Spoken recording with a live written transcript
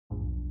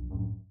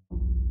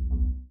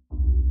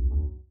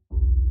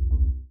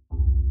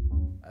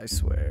I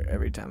swear,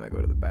 every time I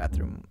go to the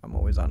bathroom, I'm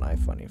always on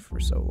iFunny for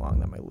so long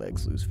that my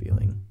legs lose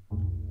feeling.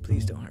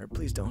 Please don't hurt,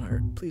 please don't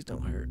hurt, please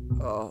don't hurt.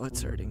 Oh,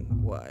 it's hurting.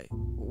 Why?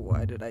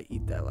 Why did I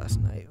eat that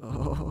last night?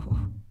 Oh.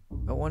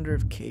 I wonder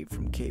if Kate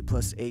from K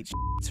plus H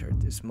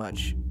hurt this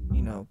much.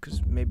 You know,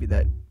 because maybe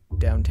that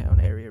downtown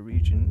area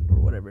region, or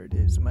whatever it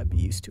is, might be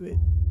used to it.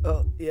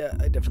 Oh, yeah,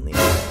 I definitely...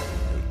 Wait,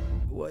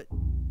 what?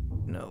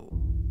 No.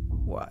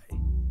 Why?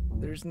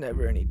 There's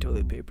never any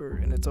toilet paper,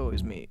 and it's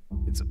always me.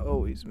 It's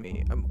always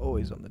me. I'm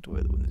always on the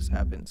toilet when this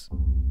happens.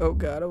 Oh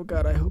god,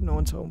 I hope no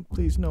one's home.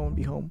 Please, no one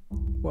be home.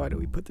 Why do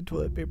we put the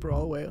toilet paper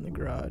all the way on the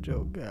garage?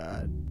 Oh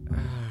god.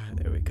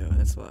 There we go,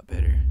 that's a lot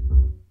better.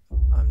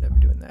 I'm never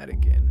doing that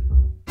again.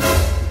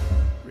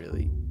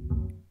 Really?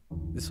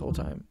 This whole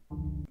time?